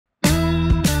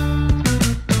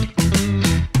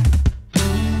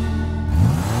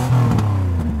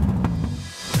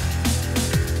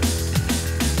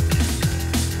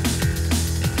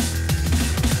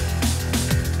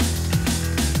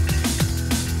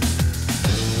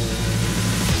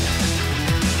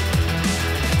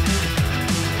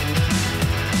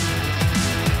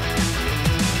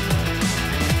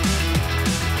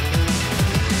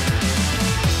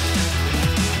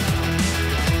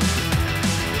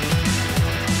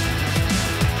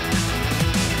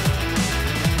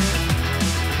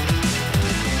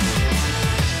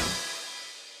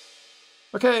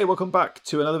Okay, welcome back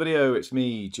to another video. It's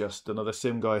me, just another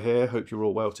sim guy here. Hope you're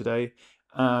all well today.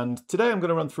 And today I'm going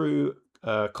to run through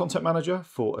Content Manager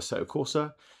for Assetto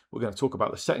Corsa. We're going to talk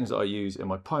about the settings that I use in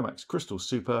my Pimax Crystal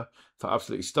SUPER for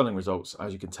absolutely stunning results,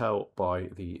 as you can tell by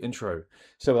the intro.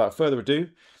 So without further ado,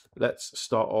 let's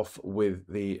start off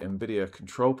with the NVIDIA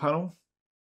control panel.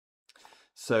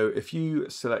 So if you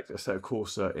select Assetto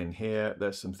Corsa in here,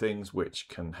 there's some things which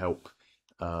can help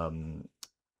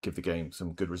give the game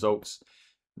some good results.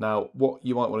 Now, what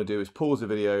you might want to do is pause the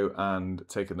video and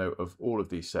take a note of all of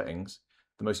these settings.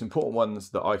 The most important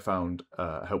ones that I found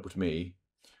helped me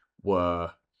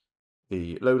were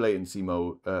the low latency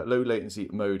mode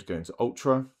going to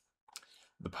ultra,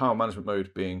 the power management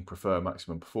mode being prefer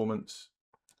maximum performance,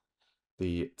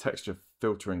 the texture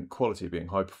filtering quality being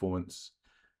high performance,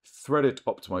 threaded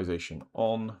optimization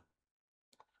on,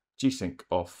 G-Sync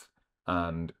off,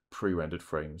 and pre-rendered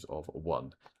frames of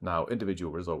 1. Now,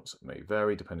 individual results may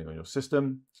vary depending on your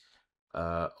system.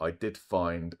 I did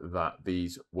find that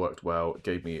these worked well,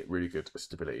 gave me really good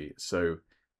stability. So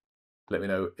let me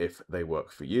know if they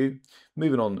work for you.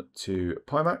 Moving on to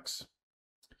Pimax.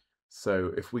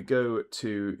 So if we go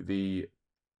to the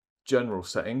general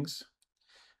settings,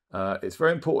 it's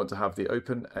very important to have the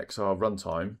OpenXR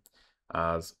runtime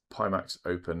as Pimax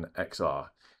OpenXR.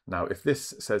 Now, if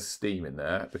this says Steam in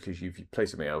there, because you've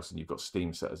placed something else and you've got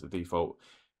Steam set as the default,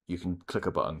 you can click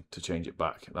a button to change it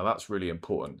back. Now, that's really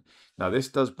important. Now, this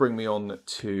does bring me on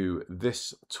to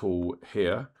this tool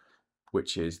here,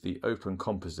 which is the Open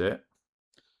Composite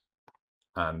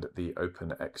and the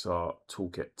OpenXR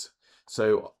Toolkit.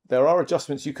 So there are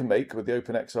adjustments you can make with the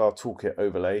OpenXR Toolkit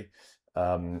overlay,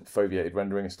 foveated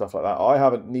rendering and stuff like that. I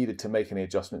haven't needed to make any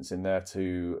adjustments in there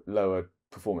to lower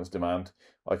performance demand.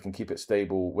 I can keep it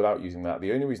stable without using that.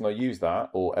 The only reason I use that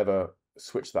or ever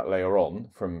switch that layer on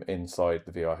from inside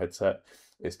the VR headset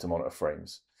is to monitor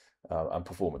frames and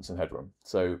performance and headroom.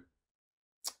 So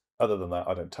other than that,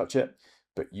 I don't touch it,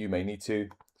 but you may need to.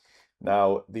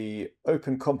 Now, the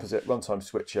Open Composite runtime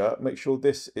switcher, make sure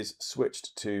this is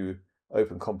switched to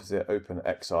Open Composite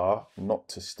OpenXR, not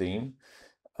to Steam.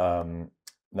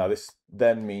 Now, this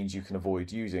then means you can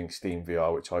avoid using Steam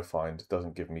VR, which I find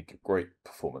doesn't give me great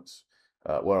performance.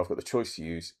 Where I've got the choice to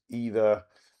use either,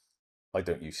 I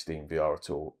don't use Steam VR at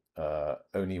all,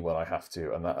 only when I have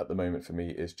to. And that at the moment for me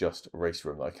is just Race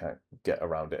Room. I can't get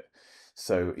around it.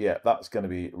 So yeah, that's going to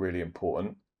be really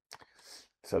important.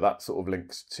 So that sort of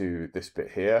links to this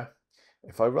bit here.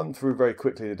 If I run through very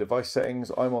quickly the device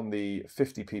settings, I'm on the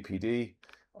 50 ppd.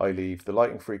 I leave the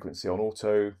lighting frequency on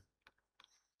auto.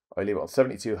 I leave it on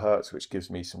 72 Hz, which gives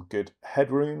me some good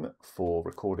headroom for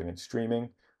recording and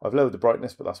streaming. I've lowered the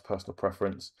brightness, but that's personal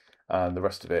preference. And the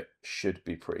rest of it should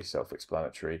be pretty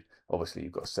self-explanatory. Obviously,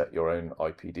 you've got to set your own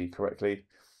IPD correctly.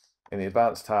 In the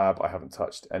advanced tab, I haven't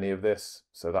touched any of this,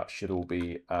 so that should all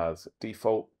be as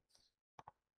default.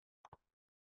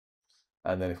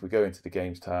 And then if we go into the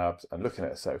games tabs and looking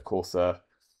at Assetto Corsa,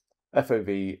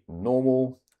 FOV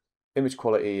normal. Image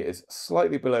quality is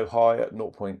slightly below high at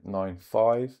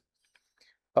 0.95.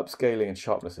 Upscaling and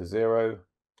sharpness is 0.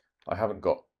 I haven't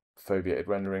got foveated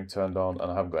rendering turned on, and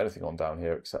I haven't got anything on down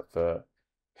here except for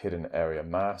hidden area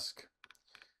mask.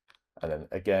 And then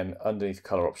again, underneath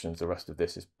color options, the rest of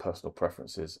this is personal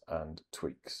preferences and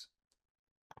tweaks.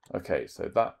 Okay,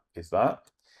 so that is that.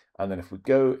 And then if we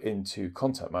go into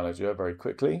Content Manager very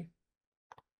quickly,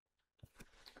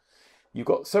 you've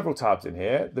got several tabs in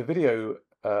here. The video,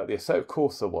 the Assetto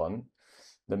Corsa one,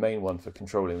 the main one for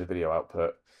controlling the video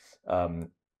output,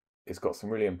 it's got some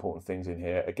really important things in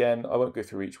here. Again, I won't go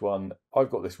through each one.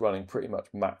 I've got this running pretty much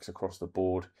max across the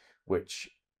board, which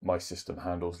my system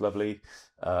handles lovely.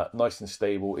 Nice and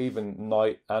stable, even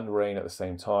night and rain at the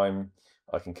same time.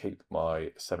 I can keep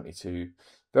my 72.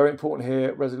 Very important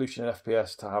here, resolution and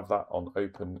FPS, to have that on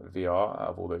Open VR out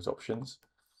of all those options.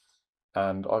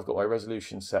 And I've got my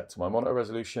resolution set to my monitor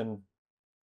resolution,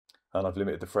 and I've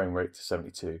limited the frame rate to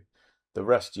 72. The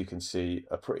rest you can see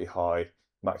are pretty high,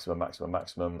 maximum, maximum,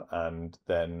 maximum, and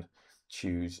then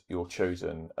choose your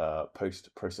chosen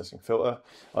post-processing filter.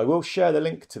 I will share the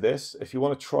link to this. If you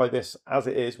want to try this as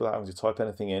it is without having to type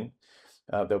anything in,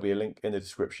 there'll be a link in the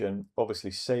description.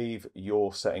 Obviously, save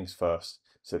your settings first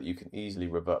so that you can easily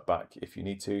revert back if you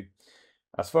need to.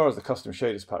 As far as the custom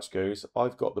shaders patch goes,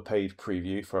 I've got the paid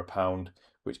preview for £1,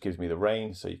 which gives me the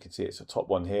rain. So you can see it's the top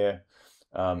one here.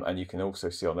 And you can also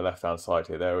see on the left-hand side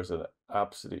here, there is an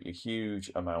absolutely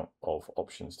huge amount of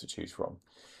options to choose from.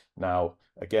 Now,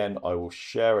 again, I will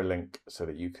share a link so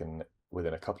that you can,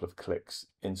 within a couple of clicks,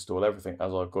 install everything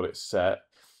as I've got it set,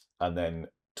 and then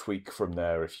tweak from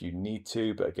there if you need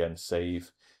to. But again,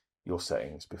 save your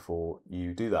settings before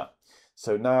you do that.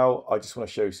 So now I just want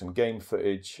to show you some game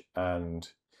footage and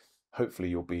hopefully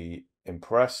you'll be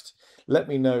impressed. Let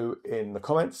me know in the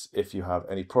comments if you have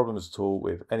any problems at all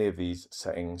with any of these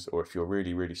settings or if you're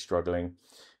really struggling.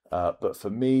 But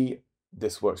for me,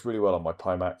 this works really well on my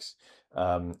Pimax.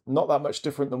 Not that much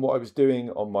different than what I was doing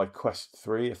on my Quest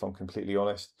 3, if I'm completely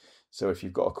honest. So if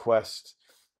you've got a Quest,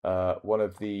 one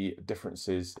of the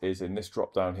differences is in this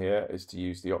drop down here is to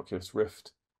use the Oculus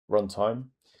Rift runtime.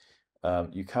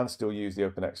 You can still use the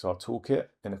OpenXR toolkit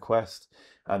in a Quest,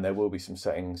 and there will be some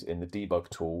settings in the debug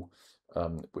tool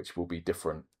which will be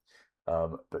different.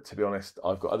 But to be honest,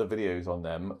 I've got other videos on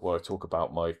them where I talk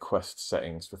about my Quest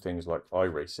settings for things like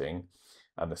iRacing,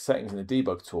 and the settings in the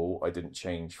debug tool I didn't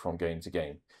change from game to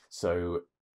game. So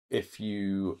if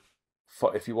you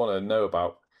want to know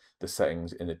about the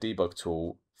settings in the debug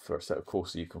tool for Assetto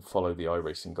Corsa, you can follow the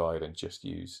iRacing guide and just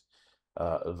use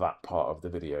that part of the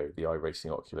video, the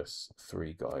iRacing Oculus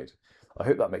 3 guide. I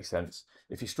hope that makes sense.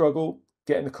 If you struggle,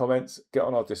 get in the comments, get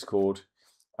on our Discord,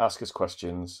 ask us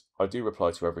questions. I do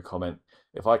reply to every comment.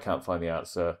 If I can't find the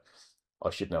answer, I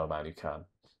should know a man who can.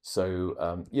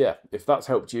 So yeah, if that's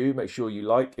helped you, make sure you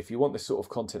like. If you want this sort of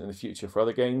content in the future for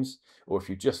other games, or if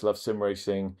you just love sim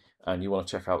racing and you want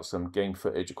to check out some game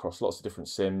footage across lots of different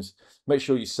sims, make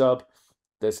sure you sub.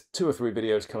 There's 2 or 3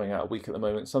 videos coming out a week at the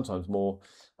moment, sometimes more,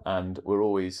 and we're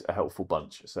always a helpful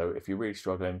bunch. So if you're really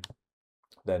struggling,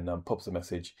 then pop us a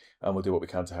message and we'll do what we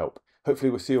can to help.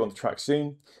 Hopefully we'll see you on the track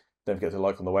soon. Don't forget to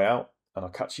like on the way out, and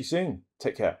I'll catch you soon.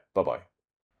 Take care. Bye-bye.